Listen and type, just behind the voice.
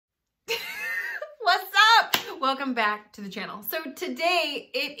welcome back to the channel. So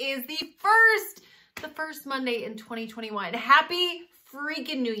today it is the first Monday in 2021. Happy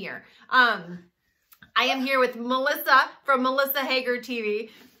freaking New Year. I am here with Melissa from Melissa Hager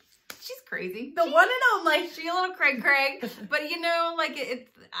TV. She's crazy. The one and only. She's a little cray-cray, but you know, like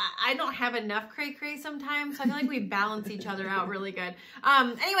I don't have enough cray-cray sometimes, so I feel like we balance each other out really good.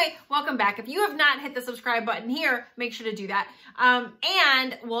 Anyway, welcome back. If you have not hit the subscribe button here, make sure to do that.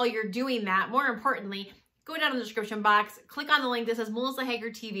 And while you're doing that, more importantly, go down in the description box, click on the link that says Melissa Hager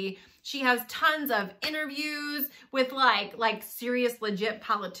TV. She has tons of interviews with like serious, legit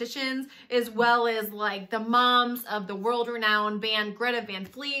politicians, as well as like the moms of the world-renowned band Greta Van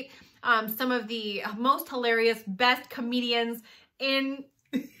Fleet, some of the most hilarious, best comedians in...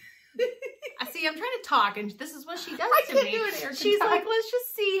 See, I'm trying to talk, and this is what she does to me. She's like, let's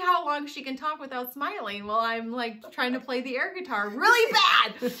just see how long she can talk without smiling while I'm like trying to play the air guitar really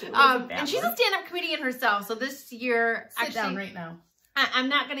bad. And she's a stand-up comedian herself. So this year, sit down right now. I'm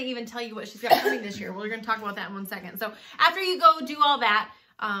not going to even tell you what she's got coming this year. We're going to talk about that in 1 second. So after you go do all that,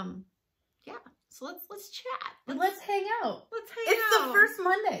 yeah. So let's chat. Let's hang out. Let's hang out. It's the first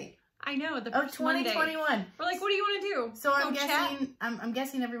Monday. I know, the first 2021. Monday. We're like, what do you want to do? So I'm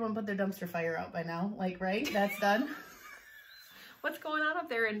guessing everyone put their dumpster fire out by now. Like, right? That's done. What's going on up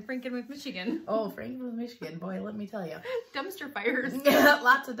there in Frankenmuth, Michigan? Oh, Frankenmuth, Michigan. Boy, let me tell you. Dumpster fires.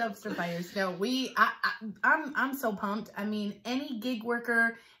 Lots of dumpster fires. No, I'm so pumped. I mean, any gig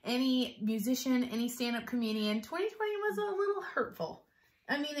worker, any musician, any stand-up comedian, 2020 was a little hurtful.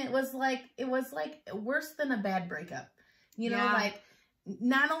 I mean, it was like worse than a bad breakup. You know, like,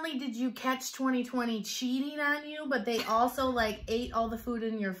 not only did you catch 2020 cheating on you, but they also like ate all the food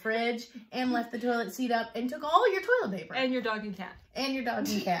in your fridge and left the toilet seat up and took all your toilet paper. And your dog and cat. And your dog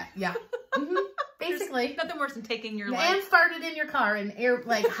and cat, yeah. Basically. There's nothing worse than taking your life. And farted in your car and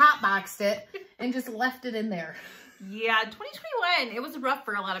hotboxed it and just left it in there. Yeah, 2021, it was rough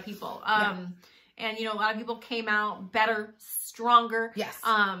for a lot of people. And, you know, a lot of people came out better, stronger,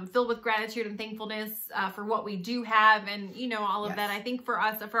 filled with gratitude and thankfulness for what we do have. And, you know, all of that. I think for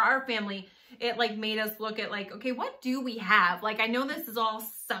us, for our family, it like made us look at like, okay, what do we have? Like, I know this is all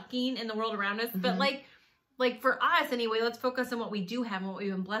sucking in the world around us, but like for us anyway, let's focus on what we do have and what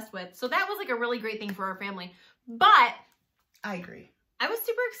we've been blessed with. So that was like a really great thing for our family. But I agree. I was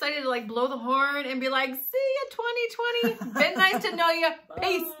super excited to like blow the horn and be like, see ya 2020. Been nice to know you.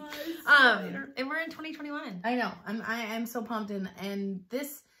 Peace. And we're in 2021. I know. I am so pumped. And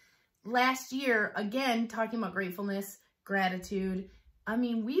this last year, again, talking about gratefulness, gratitude. I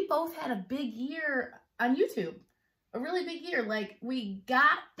mean, we both had a big year on YouTube. A really big year. Like, we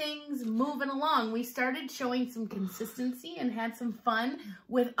got things moving along. We started showing some consistency and had some fun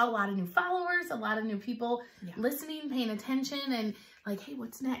with a lot of new followers, a lot of new people listening, paying attention, and like, hey,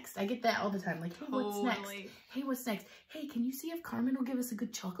 what's next? I get that all the time. Like, hey, what's next? Hey, what's next? Hey, can you see if Carmen will give us a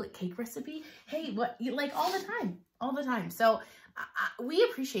good chocolate cake recipe? Hey, what? Like, all the time. All the time. So, we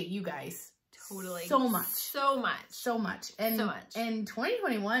appreciate you guys. Totally. So much. So much. So much. And, so much. And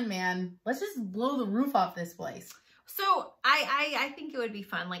 2021, man, let's just blow the roof off this place. So I think it would be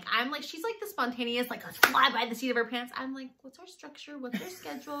fun. Like, I'm like, she's like the spontaneous, like, let's fly by the seat of her pants. I'm like, what's our structure? What's our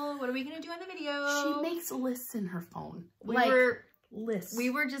schedule? What are we going to do on the video? She makes lists in her phone. We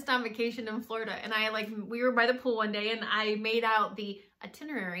were just on vacation in Florida, and we were by the pool one day, and I made out the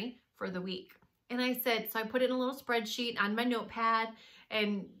itinerary for the week. And I said, so I put it in a little spreadsheet on my notepad,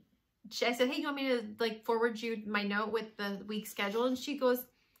 and I said, hey, you want me to like forward you my note with the week schedule? And she goes,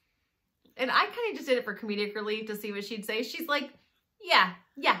 and I kind of just did it for comedic relief to see what she'd say. She's like, yeah,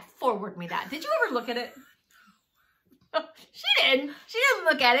 forward me that. Did you ever look at it? She didn't. She didn't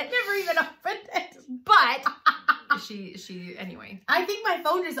look at it. Never even opened it. But she anyway. I think my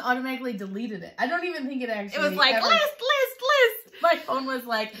phone just automatically deleted it. I don't even think it actually. It was like, list. My phone was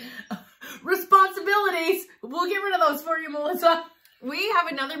like, responsibilities. We'll get rid of those for you, Melissa. We have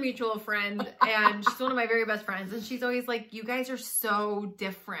another mutual friend, and she's one of my very best friends, and she's always like, you guys are so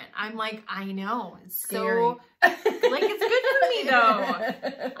different. I'm like, I know. It's scary. So, like, it's good for me,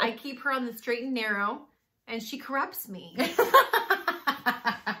 though. I keep her on the straight and narrow, and she corrupts me.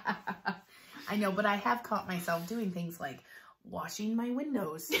 I know, but I have caught myself doing things like washing my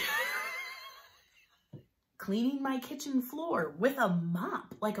windows, cleaning my kitchen floor with a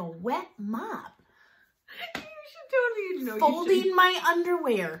mop, like a wet mop. Totally, folding my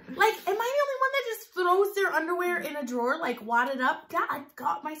underwear. Like, am I the only one that just throws their underwear in a drawer, like wadded up? God, I've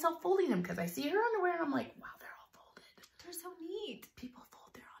got myself folding them because I see her underwear and I'm like, wow, they're all folded. They're so neat. People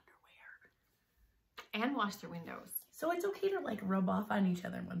fold their underwear. And wash their windows. So it's okay to like rub off on each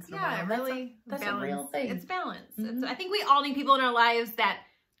other once in a while. Really. That's a real thing. It's balance. I think we all need people in our lives that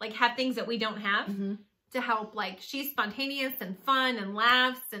like have things that we don't have. to help. Like, she's spontaneous and fun and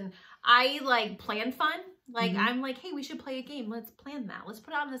laughs, and I like plan fun. Like, I'm like, hey, we should play a game. Let's plan that. Let's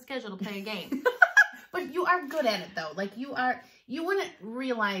put it on the schedule to play a game. But you are good at it though. Like, you wouldn't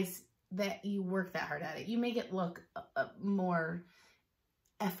realize that you work that hard at it. You make it look more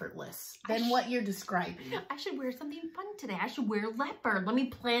effortless than what you're describing. I should wear something fun today. I should wear leopard. Let me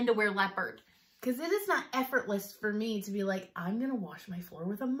plan to wear leopard. Because it is not effortless for me to be like, I'm going to wash my floor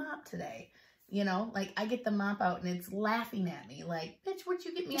with a mop today. You know, like, I get the mop out and it's laughing at me like, bitch, what'd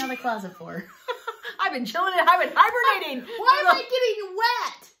you get me out of the closet for? I've been chilling and I've been hibernating. Why am I getting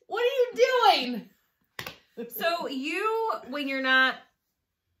wet? What are you doing? So you, when you're not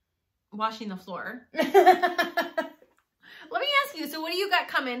washing the floor, let me ask you, so what do you got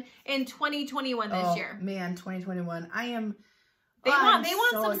coming in 2021 this year? Man, 2021. I am... They want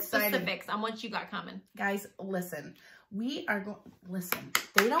so some excited. specifics on what you got coming. Guys, listen. We are going... Listen,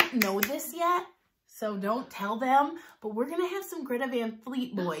 they don't know this yet, so don't tell them, but we're going to have some Greta Van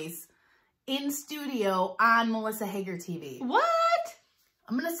Fleet boys in studio on Melissa Hager TV. What?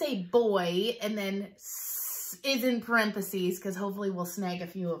 I'm going to say boy, and then is in parentheses, because hopefully we'll snag a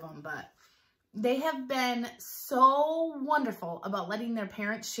few of them, but they have been so wonderful about letting their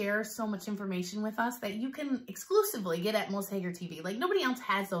parents share so much information with us that you can exclusively get at Melissa Hager TV. Like, nobody else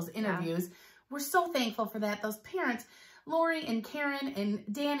has those interviews. Yeah. We're so thankful for that. Those parents, Lori and Karen and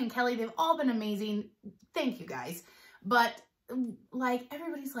Dan and Kelly, they've all been amazing. Thank you, guys. But, like,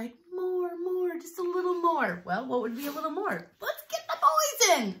 everybody's like, more, just a little more. Well, what would be a little more? Let's get the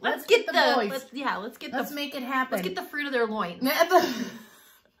boys in. Let's get the boys. Let's make it happen. Let's get the fruit of their loins.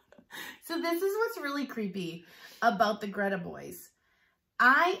 So this is what's really creepy about the Greta boys.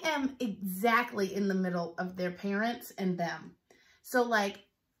 I am exactly in the middle of their parents and them. So, like,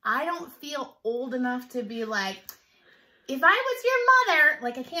 I don't feel old enough to be like, if I was your mother,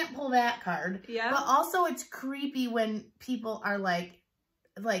 like, I can't pull that card. Yeah. But also it's creepy when people are like,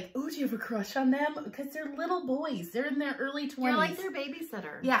 oh, do you have a crush on them? Because they're little boys. They're in their early 20s. You're like their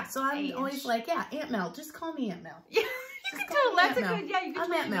babysitter. Yeah, so I'm always like, yeah, Aunt Mel. Just call me Aunt Mel. Yeah, you can tell. That's a good, yeah, you can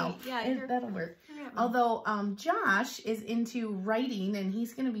I'm Aunt Mel. Yeah, that'll work. Although Josh is into writing and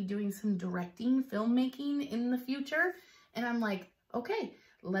he's going to be doing some directing, filmmaking in the future. And I'm like, okay,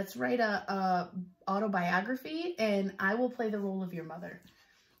 let's write a autobiography and I will play the role of your mother.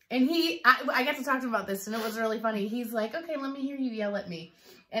 And I got to talk to him about this and it was really funny. He's like, okay, let me hear you yell at me.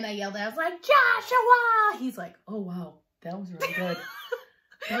 And I yelled at him. I was like, Joshua! He's like, oh, wow, that was really good.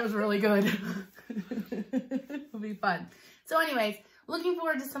 That was really good. It'll be fun. So anyways, looking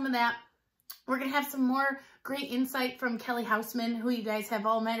forward to some of that. We're going to have some more great insight from Kelly Houseman, who you guys have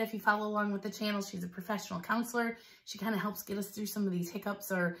all met if you follow along with the channel. She's a professional counselor. She kind of helps get us through some of these hiccups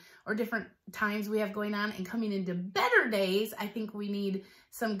or different times we have going on. And coming into better days, I think we need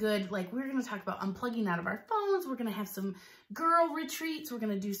some good, like, we're going to talk about unplugging out of our phones. We're going to have some girl retreats. We're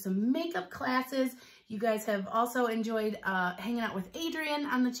going to do some makeup classes. You guys have also enjoyed hanging out with Adrienne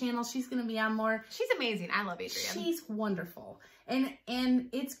on the channel. She's going to be on more. She's amazing. I love Adrienne. She's wonderful. And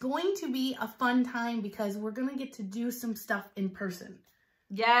it's going to be a fun time because we're going to get to do some stuff in person.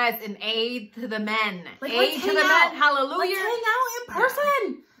 Yes, and aid to the men. Like, aid to the men. Hallelujah. Let's hang out in person.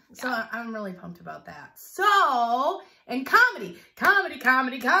 Yeah. So I'm really pumped about that. So, and comedy. We're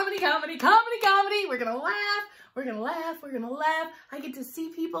going to laugh. We're going to laugh. We're going to laugh. I get to see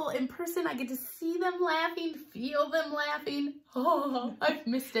people in person. I get to see them laughing, feel them laughing. Oh, I've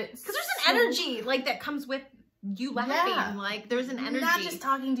missed it. Because there's an energy like that comes with you laughing. Yeah. Like, there's an energy. Not just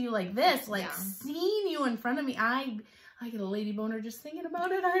talking to you like this, like seeing you in front of me. I get a lady boner just thinking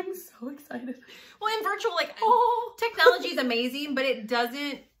about it. I'm so excited. Well, in virtual, like, technology is amazing, but it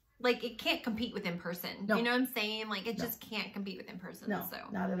doesn't, like, it can't compete with in person. No. You know what I'm saying? Like, it just can't compete with in person. No, so.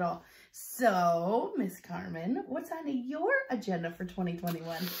 Not at all. So, Miss Carmen, what's on your agenda for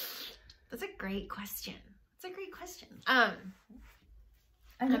 2021? That's a great question. That's a great question. I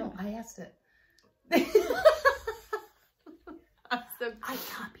know. I asked it. I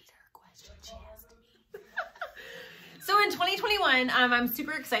copied her question. She asked me. So in 2021, I'm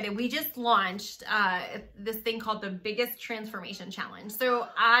super excited. We just launched this thing called the Biggest Transformation Challenge. So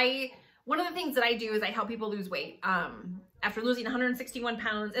one of the things that I do is I help people lose weight. After losing 161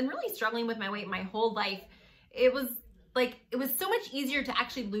 pounds and really struggling with my weight my whole life, it was so much easier to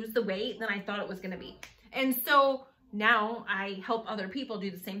actually lose the weight than I thought it was going to be. And so now I help other people do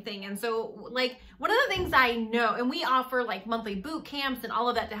the same thing. And so, like, one of the things I know, and we offer like monthly boot camps and all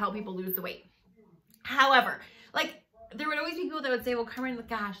of that to help people lose the weight. However, like, there would always be people that would say, well, Carmen,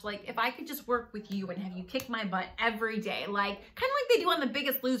 gosh, like, if I could just work with you and have you kick my butt every day, like, kind of like they do on The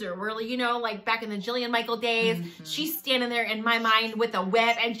Biggest Loser, where, you know, like back in the Jillian Michael days, she's standing there in my mind with a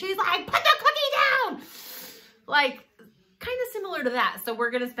whip and she's like, put the cookie down. Like, kind of similar to that. So we're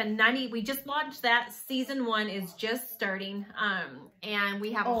going to spend 90, we just launched that. Season 1 is just starting. And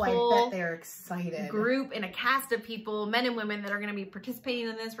we have a whole I bet they're excited group and a cast of people, men and women, that are going to be participating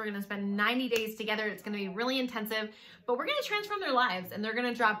in this. We're going to spend 90 days together. It's going to be really intensive, but we're going to transform their lives, and they're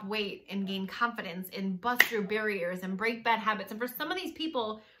going to drop weight and gain confidence and bust through barriers and break bad habits. And for some of these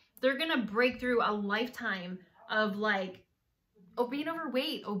people, they're going to break through a lifetime of like being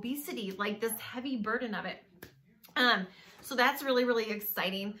overweight, obesity, like this heavy burden of it. So that's really, really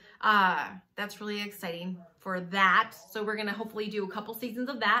exciting. That's really exciting for that. So we're going to hopefully do a couple seasons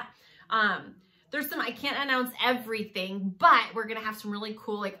of that. There's some, I can't announce everything, but we're going to have some really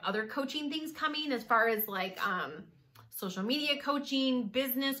cool, like, other coaching things coming as far as like, social media coaching,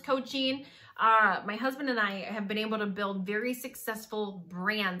 business coaching. My husband and I have been able to build very successful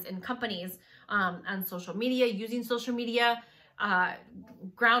brands and companies, on social media, using social media,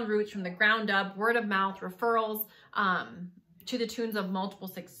 ground roots from the ground up, word of mouth, referrals, to the tunes of multiple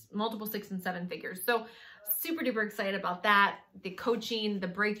 6 and 7 figures. So super duper excited about that. The coaching, the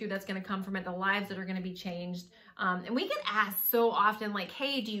breakthrough that's going to come from it, the lives that are going to be changed. And we get asked so often, like,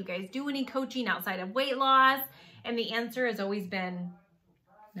 hey, do you guys do any coaching outside of weight loss? And the answer has always been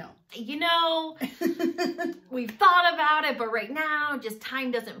no. You know, we've thought about it, but right now just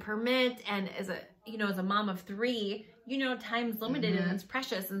time doesn't permit. And as a mom of 3, you know, time's limited and it's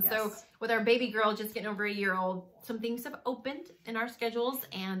precious. And so with our baby girl just getting over a year old, some things have opened in our schedules,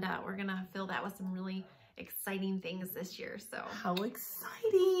 and we're going to fill that with some really exciting things this year. So how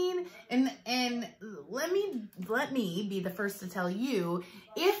exciting. And let me be the first to tell you,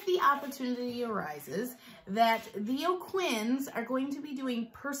 if the opportunity arises that the O'Quinns are going to be doing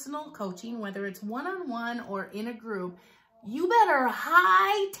personal coaching, whether it's one-on-one or in a group, you better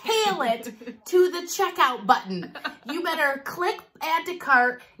hightail it to the checkout button. You better click add to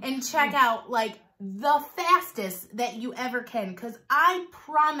cart and check out like the fastest that you ever can. Because I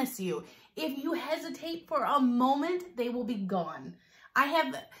promise you, if you hesitate for a moment, they will be gone. I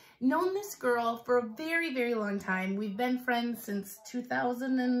have known this girl for a very, very long time. We've been friends since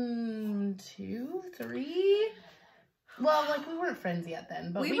 2002, 3. Well, like, we weren't friends yet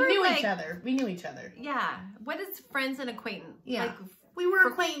then, but we knew each other. We knew each other. Yeah. What is friends and acquaintance? Yeah. Like, we were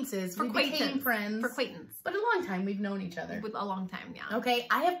acquaintances. We became friends. For acquaintance. But a long time we've known each other. With a long time, yeah. Okay.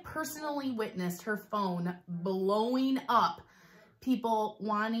 I have personally witnessed her phone blowing up, people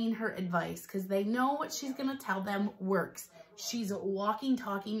wanting her advice because they know what she's going to tell them works. She's walking,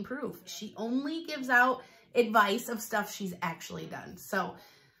 talking proof. She only gives out advice of stuff she's actually done. So,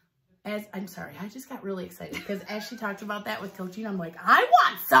 I'm sorry, I just got really excited because as she talked about that with coaching, I'm like, I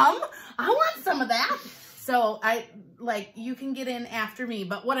want some of that. So you can get in after me,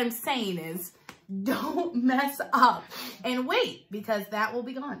 but what I'm saying is don't mess up and wait, because that will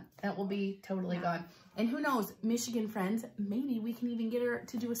be gone. That will be totally gone. And who knows, Michigan friends, maybe we can even get her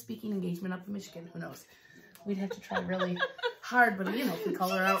to do a speaking engagement up in Michigan. Who knows? We'd have to try really hard, but you know, if we call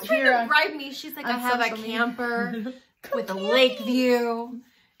her out here. To bribe me. She's like, I have a camper with a lake view.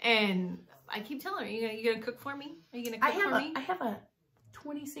 And I keep telling her, you gonna cook for me? Are you gonna cook for me? I have a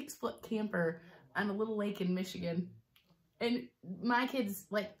 26-foot camper on a little lake in Michigan. And my kids,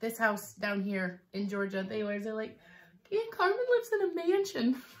 like, this house down here in Georgia, they always are like, yeah, Carmen lives in a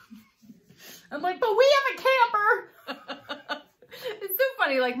mansion. I'm like, but we have a camper. It's so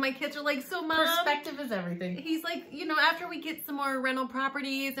funny. Like, my kids are like, so Mom. Perspective is everything. He's like, you know, after we get some more rental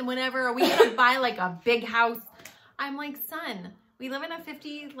properties and whatever, are we gonna buy like a big house? I'm like, son, we live in a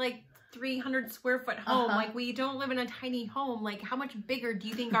 300 square foot home. Like, we don't live in a tiny home. Like, how much bigger do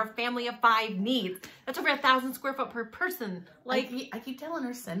you think our family of 5 needs? That's over 1,000 square foot per person. Like, I keep telling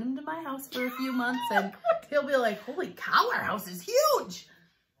her, send him to my house for a few months and he'll be like, holy cow, our house is huge.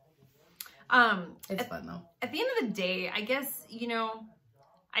 It's fun though. At the end of the day, I guess, you know,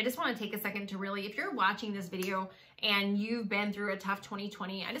 I just want to take a second to really, if you're watching this video and you've been through a tough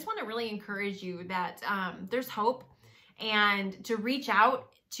 2020, I just want to really encourage you that there's hope, and to reach out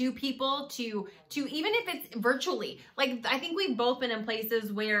to people, to even if it's virtually. Like, I think we've both been in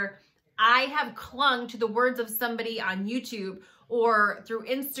places where I have clung to the words of somebody on YouTube or through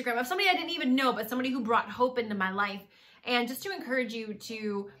Instagram, of somebody I didn't even know, but somebody who brought hope into my life. And just to encourage you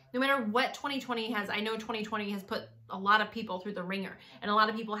to, no matter what 2020 has, I know 2020 has put a lot of people through the ringer, and a lot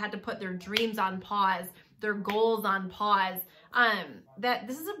of people had to put their dreams on pause, their goals on pause, that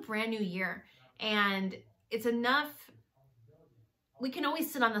this is a brand new year, and it's enough. We can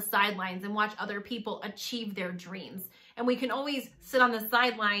always sit on the sidelines and watch other people achieve their dreams. And we can always sit on the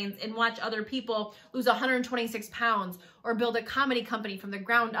sidelines and watch other people lose 126 pounds or build a comedy company from the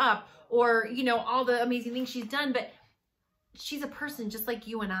ground up, or, you know, all the amazing things she's done. But she's a person just like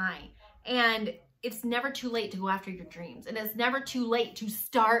you and I. And it's never too late to go after your dreams. And it's never too late to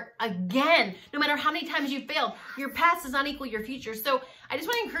start again. No matter how many times you failed, your past does not equal your future. So I just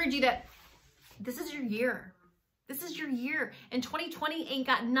want to encourage you that this is your year. This is your year. And 2020 ain't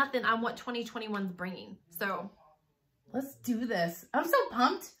got nothing on what 2021's bringing. So let's do this. I'm so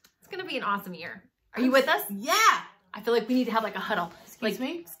pumped. It's going to be an awesome year. Are you with us? Yeah. I feel like we need to have like a huddle. Excuse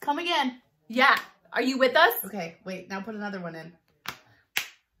me? Come again. Yeah. Are you with us? Okay, wait. Now put another one in.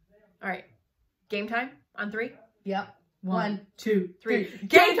 All right. Game time on 3? Yep. 1, 2, 3.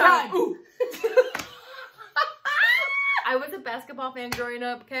 Game time! Ooh. I was a basketball fan growing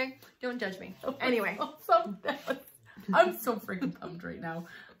up, okay? Don't judge me. Anyway. I'm so freaking pumped right now.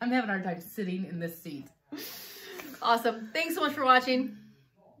 I'm having a hard time sitting in this seat. Awesome. Thanks so much for watching.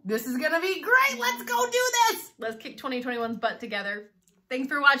 This is going to be great. Let's go do this. Let's kick 2021's butt together. Thanks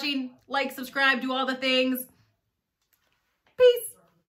for watching. Like, subscribe, do all the things.